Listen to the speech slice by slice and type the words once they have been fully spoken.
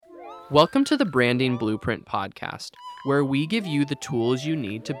Welcome to the Branding Blueprint podcast, where we give you the tools you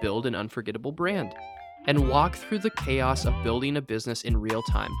need to build an unforgettable brand and walk through the chaos of building a business in real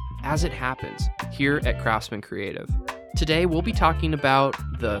time as it happens here at Craftsman Creative. Today, we'll be talking about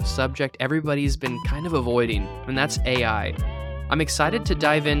the subject everybody's been kind of avoiding, and that's AI. I'm excited to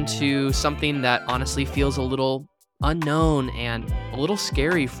dive into something that honestly feels a little unknown and a little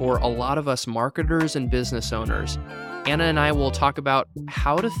scary for a lot of us marketers and business owners. Anna and I will talk about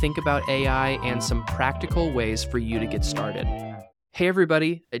how to think about AI and some practical ways for you to get started. Hey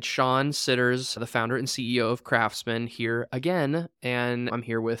everybody, it's Sean Sitters, the founder and CEO of Craftsman here again, and I'm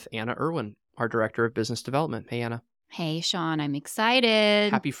here with Anna Irwin, our Director of Business Development. Hey Anna. Hey, Sean, I'm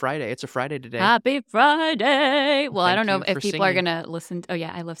excited. Happy Friday. It's a Friday today. Happy Friday. Well, I Thank don't know you if for people are singing. going to listen. Oh,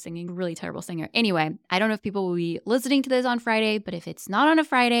 yeah, I love singing. Really terrible singer. Anyway, I don't know if people will be listening to this on Friday, but if it's not on a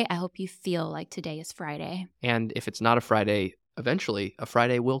Friday, I hope you feel like today is Friday. And if it's not a Friday, eventually a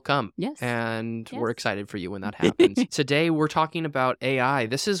Friday will come. Yes. And Yes. we're excited for you when that happens. Today we're talking about AI.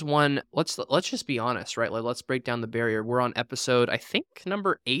 This is one, let's just be honest, right? Like, let's break down the barrier. We're on episode, I think,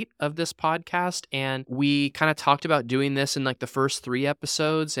 number 8 of this podcast. And we kind of talked about doing this in like the first 3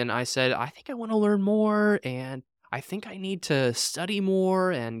 episodes. And I said, I think I want to learn more. And I think I need to study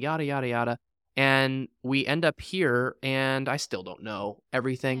more and yada, yada, yada. And we end up here and I still don't know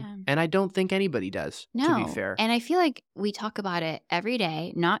everything. Yeah. And I don't think anybody does, No. to be fair. And I feel like we talk about it every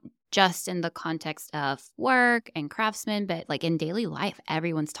day, not just in the context of work and Craftsman, but like in daily life.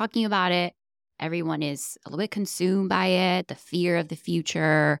 Everyone's talking about it. Everyone is a little bit consumed by it, the fear of the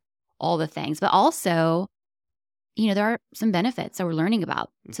future, all the things. But also, there are some benefits that we're learning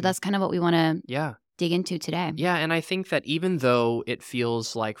about. So Mhm. that's kind of what we want to Yeah. dig into today. Yeah, and I think that even though it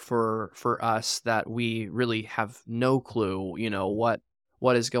feels like for us that we really have no clue,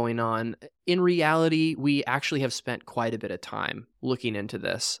 what is going on, in reality, we actually have spent quite a bit of time looking into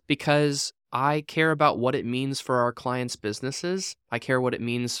this because I care about what it means for our clients' businesses. I care what it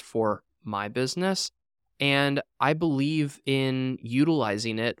means for my business. And I believe in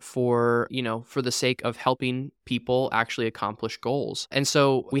utilizing it for the sake of helping people actually accomplish goals. And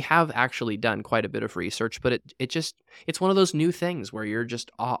so we have actually done quite a bit of research, but it's one of those new things where you're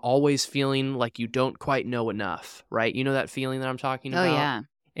just always feeling like you don't quite know enough, right? You know that feeling that I'm talking Oh, about? yeah.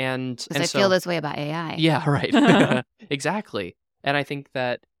 And Because I so, feel this way about AI. yeah, right. Exactly. And I think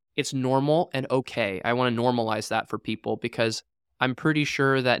that it's normal and okay. I want to normalize that for people because I'm pretty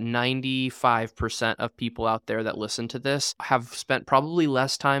sure that 95% of people out there that listen to this have spent probably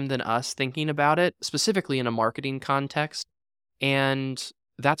less time than us thinking about it, specifically in a marketing context. And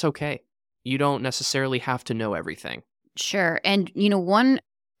that's okay. You don't necessarily have to know everything. Sure. And, one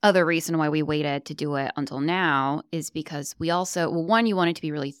other reason why we waited to do it until now is because we also, well, one, you wanted to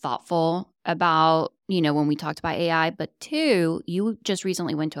be really thoughtful about, when we talked about AI, but 2, you just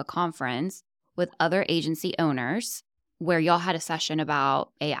recently went to a conference with other agency owners where y'all had a session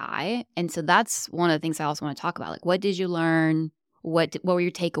about AI. And so that's one of the things I also want to talk about. Like, what did you learn? What were your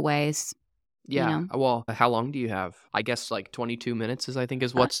takeaways? Yeah. Well, how long do you have? I guess like 22 minutes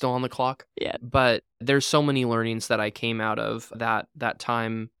is what's still on the clock. Yeah. But there's so many learnings that I came out of that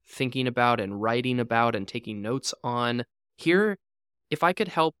time thinking about and writing about and taking notes on. Here, if I could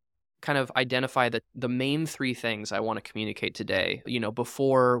help kind of identify the main 3 things I want to communicate today,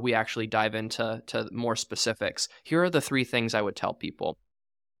 before we actually dive into more specifics, here are the 3 things I would tell people.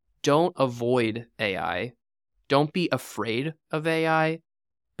 Don't avoid AI. Don't be afraid of AI.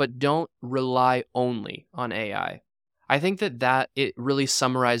 But don't rely only on AI. I think that it really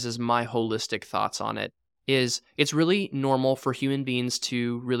summarizes my holistic thoughts on it. It's really normal for human beings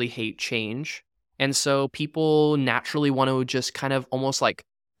to really hate change. And so people naturally want to just kind of almost like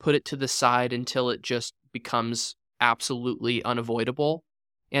put it to the side until it just becomes absolutely unavoidable.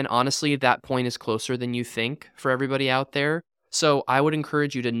 And honestly, that point is closer than you think for everybody out there. So I would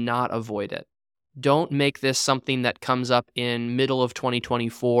encourage you to not avoid it. Don't make this something that comes up in middle of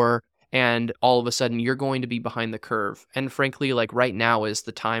 2024 and all of a sudden you're going to be behind the curve. And frankly, like right now is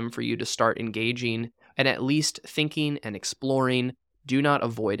the time for you to start engaging and at least thinking and exploring. Do not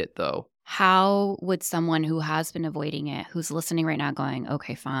avoid it though. How would someone who has been avoiding it, who's listening right now going,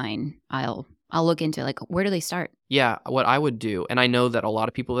 okay, fine, I'll look into it. Like, where do they start? Yeah, what I would do, and I know that a lot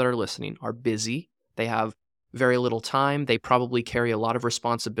of people that are listening are busy. They have very little time. They probably carry a lot of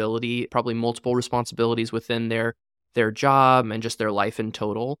responsibility, probably multiple responsibilities within their job and just their life in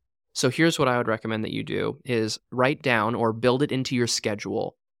total. So here's what I would recommend that you do is write down or build it into your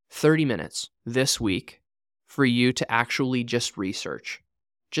schedule 30 minutes this week for you to actually just research.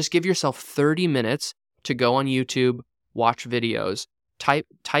 Just give yourself 30 minutes to go on YouTube, watch videos,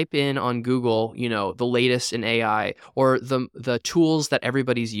 type in on Google, the latest in AI or the tools that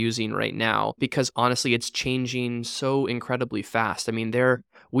everybody's using right now, because honestly, it's changing so incredibly fast. I mean,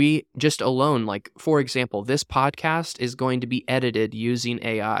 we just alone, like, for example, this podcast is going to be edited using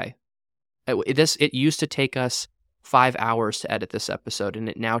AI. It used to take us 5 hours to edit this episode, and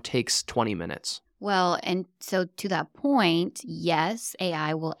it now takes 20 minutes. Well, and so to that point, yes,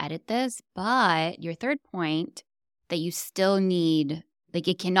 AI will edit this, but your third point that you still need, like,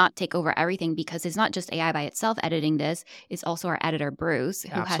 it cannot take over everything, because it's not just AI by itself editing this, it's also our editor, Bruce,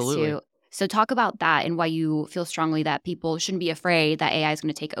 who Absolutely. has to. So talk about that and why you feel strongly that people shouldn't be afraid that AI is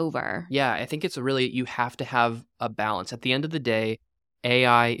going to take over. Yeah, I think you have to have a balance. At the end of the day,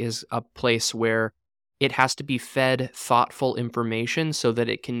 AI is a place where it has to be fed thoughtful information so that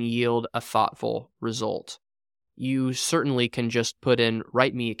it can yield a thoughtful result. You certainly can just put in,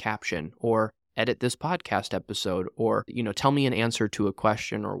 write me a caption, or edit this podcast episode, or, tell me an answer to a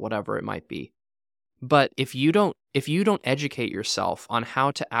question, or whatever it might be. But if you don't educate yourself on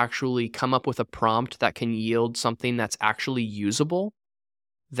how to actually come up with a prompt that can yield something that's actually usable,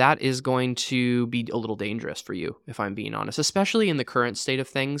 that is going to be a little dangerous for you, if I'm being honest, especially in the current state of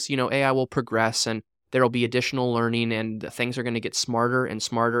things. AI will progress and there will be additional learning and things are going to get smarter and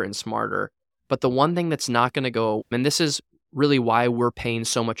smarter and smarter. But the one thing that's not going to go, and this is really why we're paying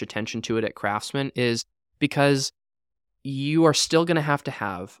so much attention to it at Craftsman, is because you are still going to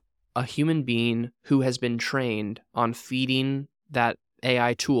have a human being who has been trained on feeding that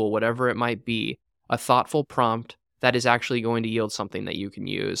AI tool, whatever it might be, a thoughtful prompt that is actually going to yield something that you can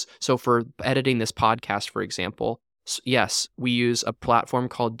use. So for editing this podcast, for example, yes, we use a platform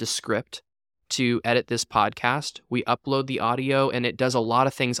called Descript to edit this podcast. We upload the audio and it does a lot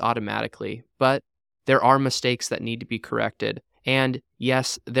of things automatically, but there are mistakes that need to be corrected. And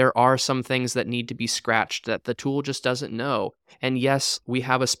yes, there are some things that need to be scratched that the tool just doesn't know. And yes, we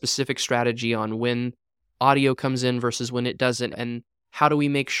have a specific strategy on when audio comes in versus when it doesn't. And how do we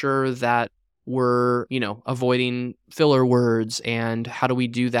make sure that we're, avoiding filler words, and how do we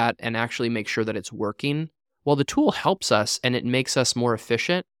do that and actually make sure that it's working? Well, the tool helps us and it makes us more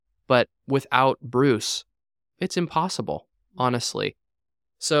efficient, but without Bruce, it's impossible, honestly.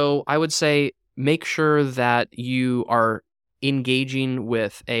 So I would say make sure that you are engaging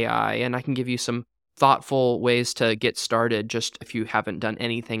with AI, and I can give you some thoughtful ways to get started just if you haven't done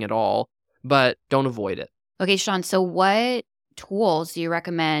anything at all, but don't avoid it. Okay, Sean, so what tools do you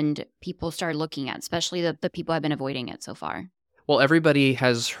recommend people start looking at, especially the people have been avoiding it so far? Well, everybody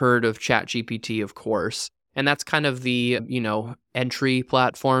has heard of ChatGPT, of course, and that's kind of the, entry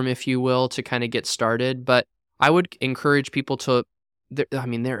platform, if you will, to kind of get started. But I would encourage people to,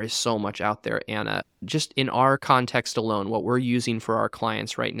 there is so much out there, Anna. Just in our context alone, what we're using for our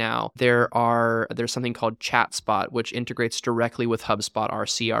clients right now, there's something called ChatSpot, which integrates directly with HubSpot, our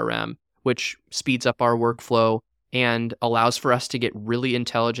CRM, which speeds up our workflow and allows for us to get really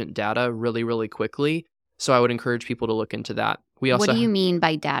intelligent data really, really quickly. So I would encourage people to look into that. What do you mean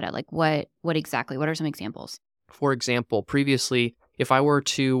by data? Like what exactly? What are some examples? For example, previously, if I were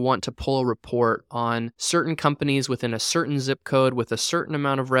to want to pull a report on certain companies within a certain zip code with a certain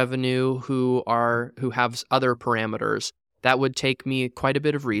amount of revenue who have other parameters, that would take me quite a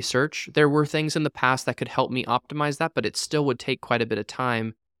bit of research. There were things in the past that could help me optimize that, but it still would take quite a bit of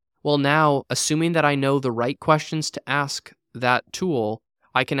time. Well, now, assuming that I know the right questions to ask that tool,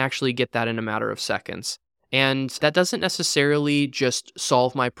 I can actually get that in a matter of seconds. And that doesn't necessarily just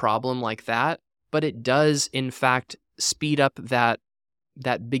solve my problem like that, but it does, in fact, speed up that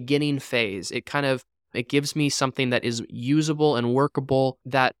beginning phase. It gives me something that is usable and workable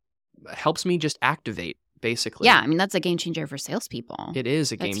that helps me just activate, basically. Yeah, that's a game changer for salespeople. It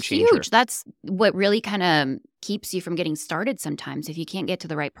is a game changer. Huge. That's what really kind of keeps you from getting started sometimes if you can't get to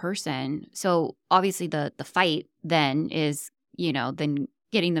the right person. So obviously the fight then is, then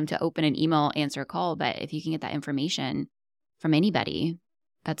getting them to open an email, answer a call. But if you can get that information from anybody,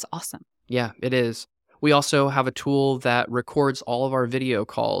 that's awesome. Yeah, it is. We also have a tool that records all of our video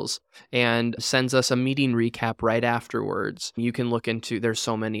calls and sends us a meeting recap right afterwards. You can look into, there's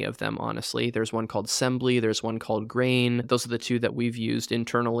so many of them, honestly. There's one called Sembly, there's one called Grain. Those are the two that we've used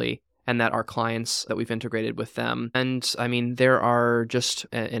internally and that our clients, that we've integrated with them. And there are just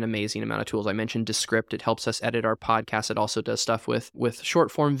an amazing amount of tools. I mentioned Descript. It helps us edit our podcast. It also does stuff with short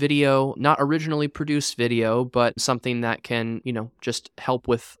form video, not originally produced video, but something that can, just help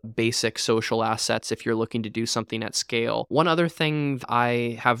with basic social assets if you're looking to do something at scale. One other thing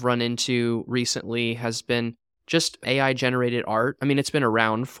I have run into recently has been just AI generated art. I mean, it's been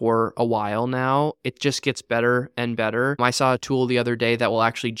around for a while now. It just gets better and better. I saw a tool the other day that will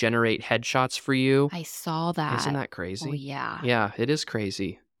actually generate headshots for you. I saw that. Isn't that crazy? Oh, yeah. Yeah, it is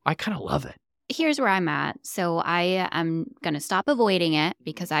crazy. I kind of love it. Here's where I'm at. So I am going to stop avoiding it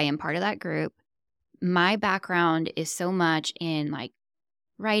because I am part of that group. My background is so much in like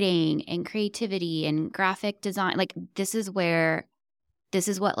writing and creativity and graphic design. Like this is what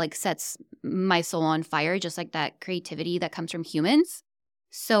like sets my soul on fire, just like that creativity that comes from humans.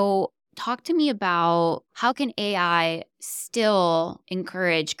 So talk to me about how can AI still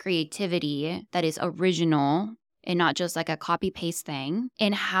encourage creativity that is original and not just like a copy paste thing?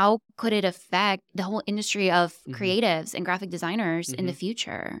 And how could it affect the whole industry of creatives and graphic designers in the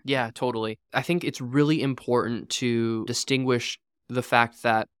future? Yeah, totally. I think it's really important to distinguish the fact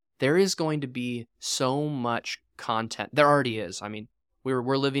that there is going to be so much content. There already is. I mean,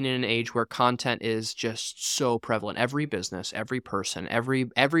 we're living in an age where content is just so prevalent. Every business, every person,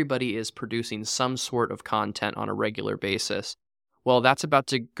 everybody is producing some sort of content on a regular basis. Well, that's about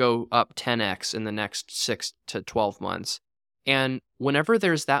to go up 10x in the next 6 to 12 months. And whenever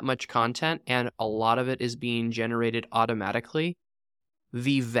there's that much content and a lot of it is being generated automatically,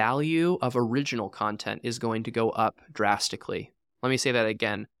 the value of original content is going to go up drastically. Let me say that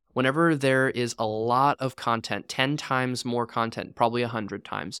again. Whenever there is a lot of content, 10 times more content, probably 100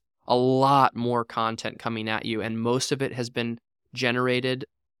 times, a lot more content coming at you, and most of it has been generated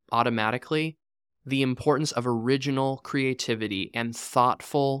automatically, the importance of original creativity and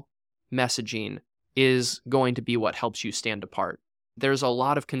thoughtful messaging is going to be what helps you stand apart. There's a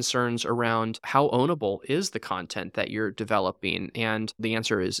lot of concerns around how ownable is the content that you're developing, and the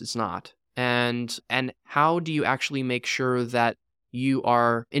answer is it's not. And how do you actually make sure that you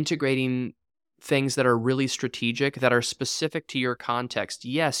are integrating things that are really strategic, that are specific to your context?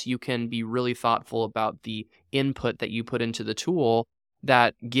 Yes, you can be really thoughtful about the input that you put into the tool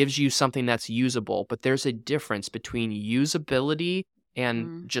that gives you something that's usable, but there's a difference between usability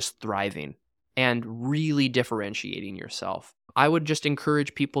and just thriving and really differentiating yourself. I would just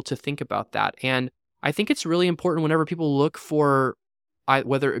encourage people to think about that. And I think it's really important whenever people look for,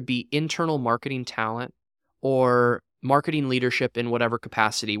 whether it be internal marketing talent or marketing leadership in whatever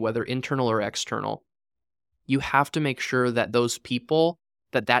capacity, whether internal or external, you have to make sure that those people,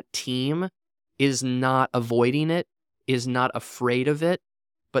 that team is not avoiding it, is not afraid of it,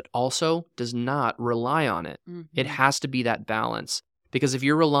 but also does not rely on it. It has to be that balance. Because if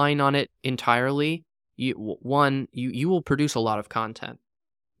you're relying on it entirely, you will produce a lot of content.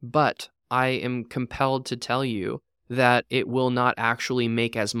 But I am compelled to tell you that it will not actually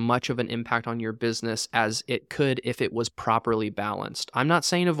make as much of an impact on your business as it could if it was properly balanced. I'm not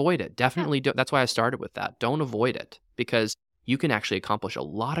saying avoid it. Definitely don't. That's why I started with that. Don't avoid it, because you can actually accomplish a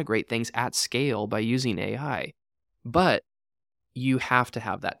lot of great things at scale by using AI. But you have to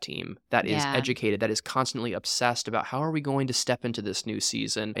have that team that is educated, that is constantly obsessed about how are we going to step into this new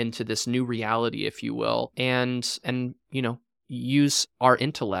season, into this new reality, if you will, and use our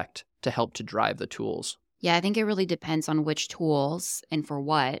intellect to help to drive the tools. Yeah, I think it really depends on which tools and for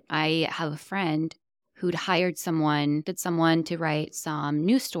what. I have a friend who'd hired someone to write some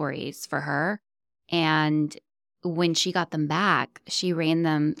news stories for her. And when she got them back, she ran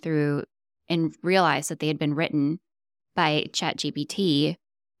them through and realized that they had been written by ChatGPT,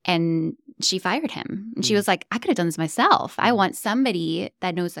 and she fired him. And she was like, I could have done this myself. I want somebody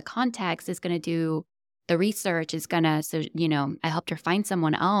that knows the context, is going to do the research, I helped her find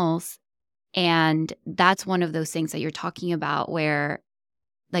someone else. And that's one of those things that you're talking about where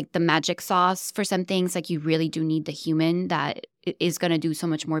like the magic sauce for some things, like you really do need the human that is going to do so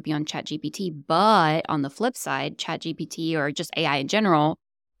much more beyond ChatGPT. But on the flip side, ChatGPT or just AI in general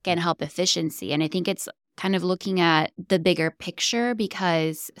can help efficiency. And I think it's kind of looking at the bigger picture,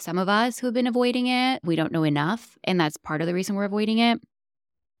 because some of us who have been avoiding it, we don't know enough. And that's part of the reason we're avoiding it.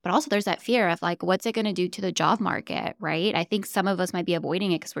 But also there's that fear of like, what's it going to do to the job market, right? I think some of us might be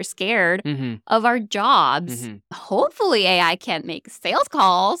avoiding it because we're scared of our jobs. Hopefully AI can't make sales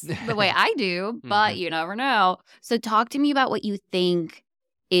calls the way I do, but you never know. So talk to me about what you think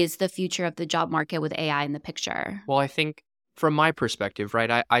is the future of the job market with AI in the picture. Well, I think from my perspective,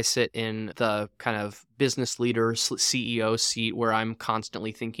 right, I sit in the kind of business leader, CEO seat where I'm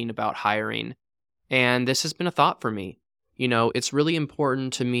constantly thinking about hiring. And this has been a thought for me. It's really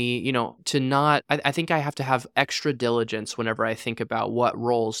important to me, to not, I think I have to have extra diligence whenever I think about what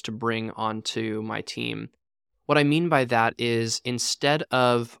roles to bring onto my team. What I mean by that is instead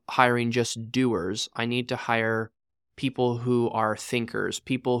of hiring just doers, I need to hire people who are thinkers,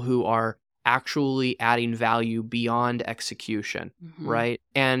 people who are actually adding value beyond execution, right?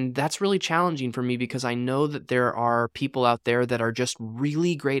 And that's really challenging for me because I know that there are people out there that are just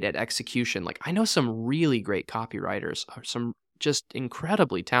really great at execution. Like I know some really great copywriters, or some just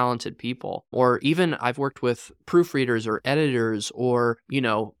incredibly talented people, or even I've worked with proofreaders or editors or,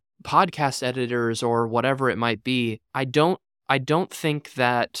 podcast editors or whatever it might be. I don't think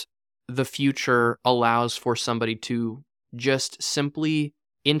that the future allows for somebody to just simply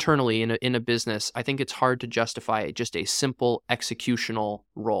internally in a business. I think it's hard to justify just a simple executional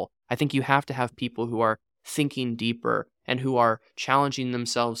role. I think you have to have people who are thinking deeper and who are challenging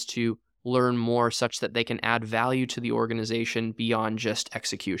themselves to learn more such that they can add value to the organization beyond just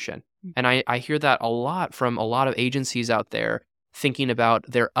execution. And I hear that a lot from a lot of agencies out there thinking about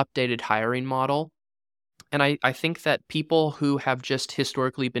their updated hiring model. And I think that people who have just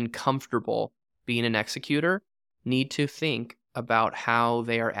historically been comfortable being an executor need to think about how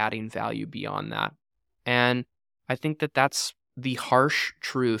they are adding value beyond that. And I think that that's the harsh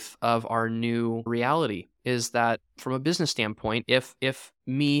truth of our new reality, is that from a business standpoint, if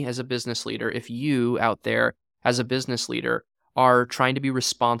me as a business leader, if you out there as a business leader are trying to be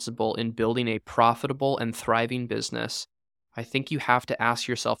responsible in building a profitable and thriving business, I think you have to ask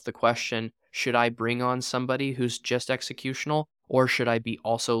yourself the question, should I bring on somebody who's just executional, or should I be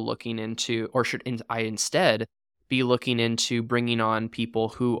also looking into, or should I instead be looking into bringing on people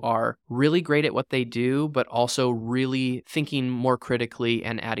who are really great at what they do, but also really thinking more critically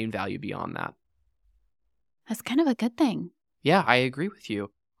and adding value beyond that? That's kind of a good thing. Yeah, I agree with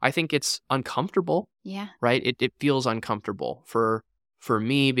you. I think it's uncomfortable. Yeah. Right? It feels uncomfortable for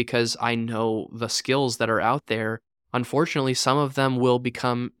me because I know the skills that are out there. Unfortunately, some of them will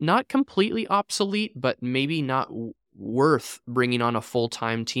become not completely obsolete, but maybe not worth bringing on a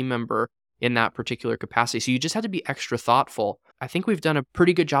full-time team member in that particular capacity. So you just have to be extra thoughtful. I think we've done a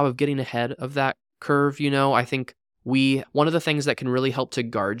pretty good job of getting ahead of that curve. I think one of the things that can really help to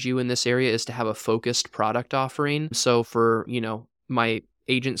guard you in this area is to have a focused product offering. So for, my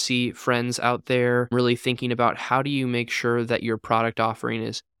agency friends out there, really thinking about how do you make sure that your product offering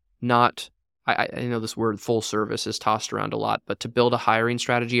is not, I know this word full service is tossed around a lot, but to build a hiring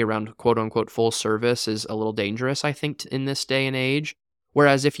strategy around quote unquote full service is a little dangerous, I think, in this day and age.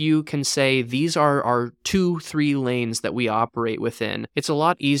 Whereas if you can say, these are our 2-3 lanes that we operate within, it's a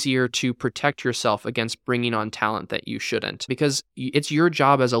lot easier to protect yourself against bringing on talent that you shouldn't, because it's your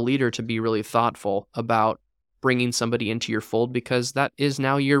job as a leader to be really thoughtful about bringing somebody into your fold, because that is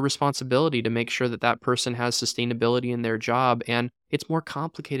now your responsibility to make sure that that person has sustainability in their job. And it's more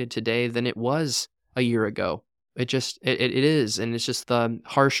complicated today than it was a year ago. It is, and it's just the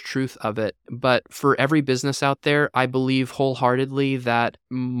harsh truth of it. But for every business out there, I believe wholeheartedly that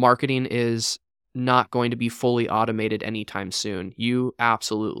marketing is not going to be fully automated anytime soon. You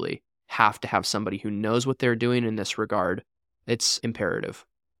absolutely have to have somebody who knows what they're doing in this regard. It's imperative.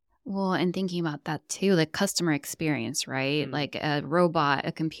 Well, and thinking about that too, like customer experience, right? Like a robot,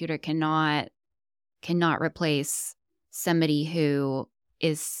 a computer cannot replace somebody who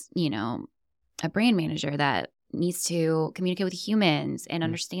is, a brand manager that needs to communicate with humans and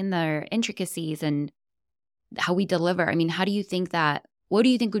understand their intricacies and how we deliver. I mean, what do you think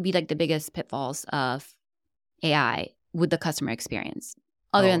would be like the biggest pitfalls of AI with the customer experience,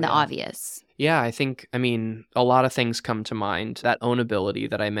 other than the obvious? Yeah, a lot of things come to mind. That ownability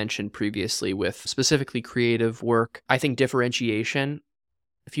that I mentioned previously with specifically creative work. I think differentiation,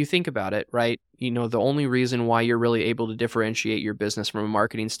 if you think about it, right, the only reason why you're really able to differentiate your business from a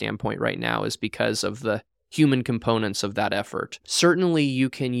marketing standpoint right now is because of the human components of that effort. Certainly, you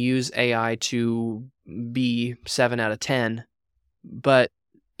can use AI to be 7 out of 10, but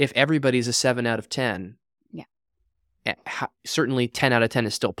if everybody's a 7 out of 10, certainly 10 out of 10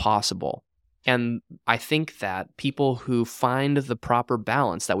 is still possible. And I think that people who find the proper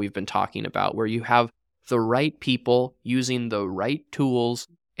balance that we've been talking about, where you have the right people using the right tools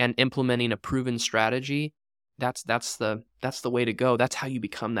and implementing a proven strategy, that's the way to go. That's how you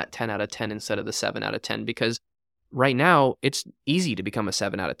become that 10 out of 10 instead of the 7 out of 10. Because right now, it's easy to become a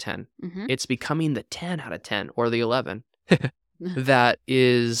 7 out of 10. Mm-hmm. It's becoming the 10 out of 10 or the 11 that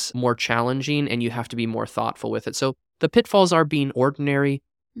is more challenging, and you have to be more thoughtful with it. So the pitfalls are being ordinary,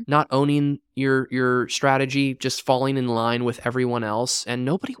 not owning your strategy, just falling in line with everyone else. And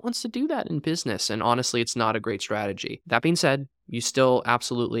nobody wants to do that in business. And honestly, it's not a great strategy. That being said, you still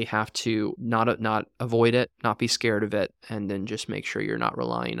absolutely have to not avoid it, not be scared of it, and then just make sure you're not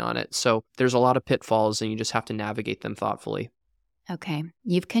relying on it. So there's a lot of pitfalls, and you just have to navigate them thoughtfully. Okay.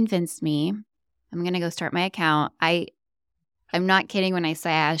 You've convinced me. I'm going to go start my account. I'm not kidding when I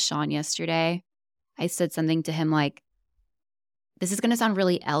say I asked Sean yesterday. I said something to him like, this is going to sound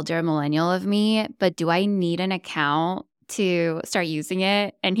really elder millennial of me, but do I need an account to start using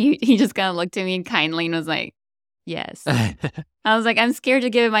it? And he just kind of looked at me and kindly and was like, yes. I was like, I'm scared to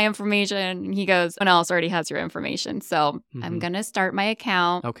give him my information. And he goes, someone else already has your information. So I'm going to start my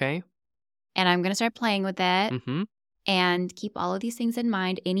account. Okay. And I'm going to start playing with it and keep all of these things in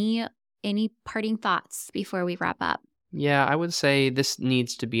mind. Any parting thoughts before we wrap up? Yeah, I would say this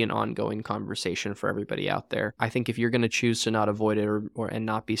needs to be an ongoing conversation for everybody out there. I think if you're going to choose to not avoid it or and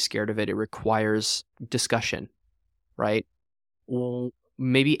not be scared of it, it requires discussion, right? Well,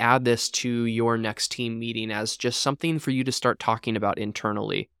 maybe add this to your next team meeting as just something for you to start talking about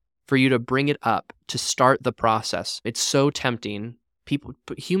internally, for you to bring it up, to start the process. It's so tempting.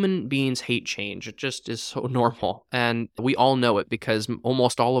 Human beings hate change. It just is so normal. And we all know it because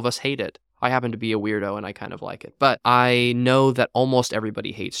almost all of us hate it. I happen to be a weirdo and I kind of like it. But I know that almost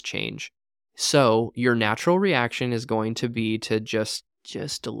everybody hates change. So your natural reaction is going to be to just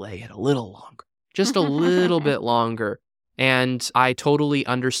delay it a little longer. Just a little bit longer. And I totally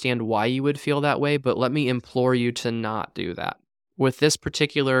understand why you would feel that way, but let me implore you to not do that. With this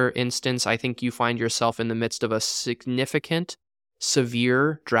particular instance, I think you find yourself in the midst of a significant,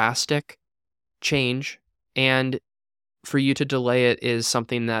 severe, drastic change, and for you to delay it is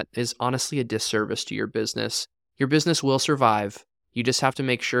something that is honestly a disservice to your business. Your business will survive. You just have to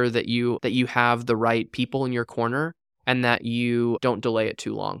make sure that you have the right people in your corner and that you don't delay it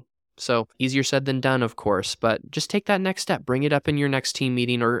too long. So easier said than done, of course, but just take that next step. Bring it up in your next team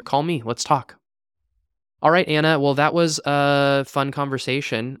meeting or call me. Let's talk. All right, Anna. Well, that was a fun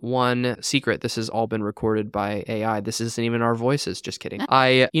conversation. One secret, this has all been recorded by AI. This isn't even our voices. Just kidding.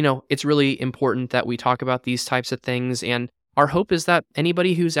 It's really important that we talk about these types of things. And our hope is that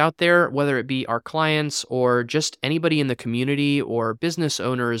anybody who's out there, whether it be our clients or just anybody in the community or business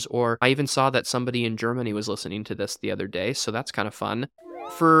owners, or I even saw that somebody in Germany was listening to this the other day. So that's kind of fun.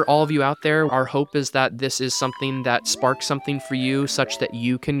 For all of you out there, our hope is that this is something that sparks something for you such that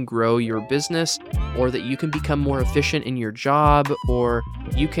you can grow your business or that you can become more efficient in your job or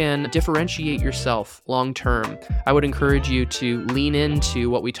you can differentiate yourself long term. I would encourage you to lean into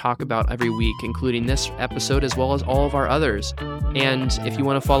what we talk about every week, including this episode as well as all of our others. And if you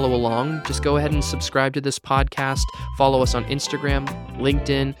want to follow along, just go ahead and subscribe to this podcast, follow us on Instagram,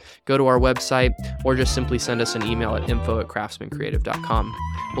 LinkedIn, go to our website, or just simply send us an email at info@craftsmancreative.com.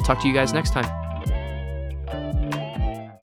 We'll talk to you guys next time.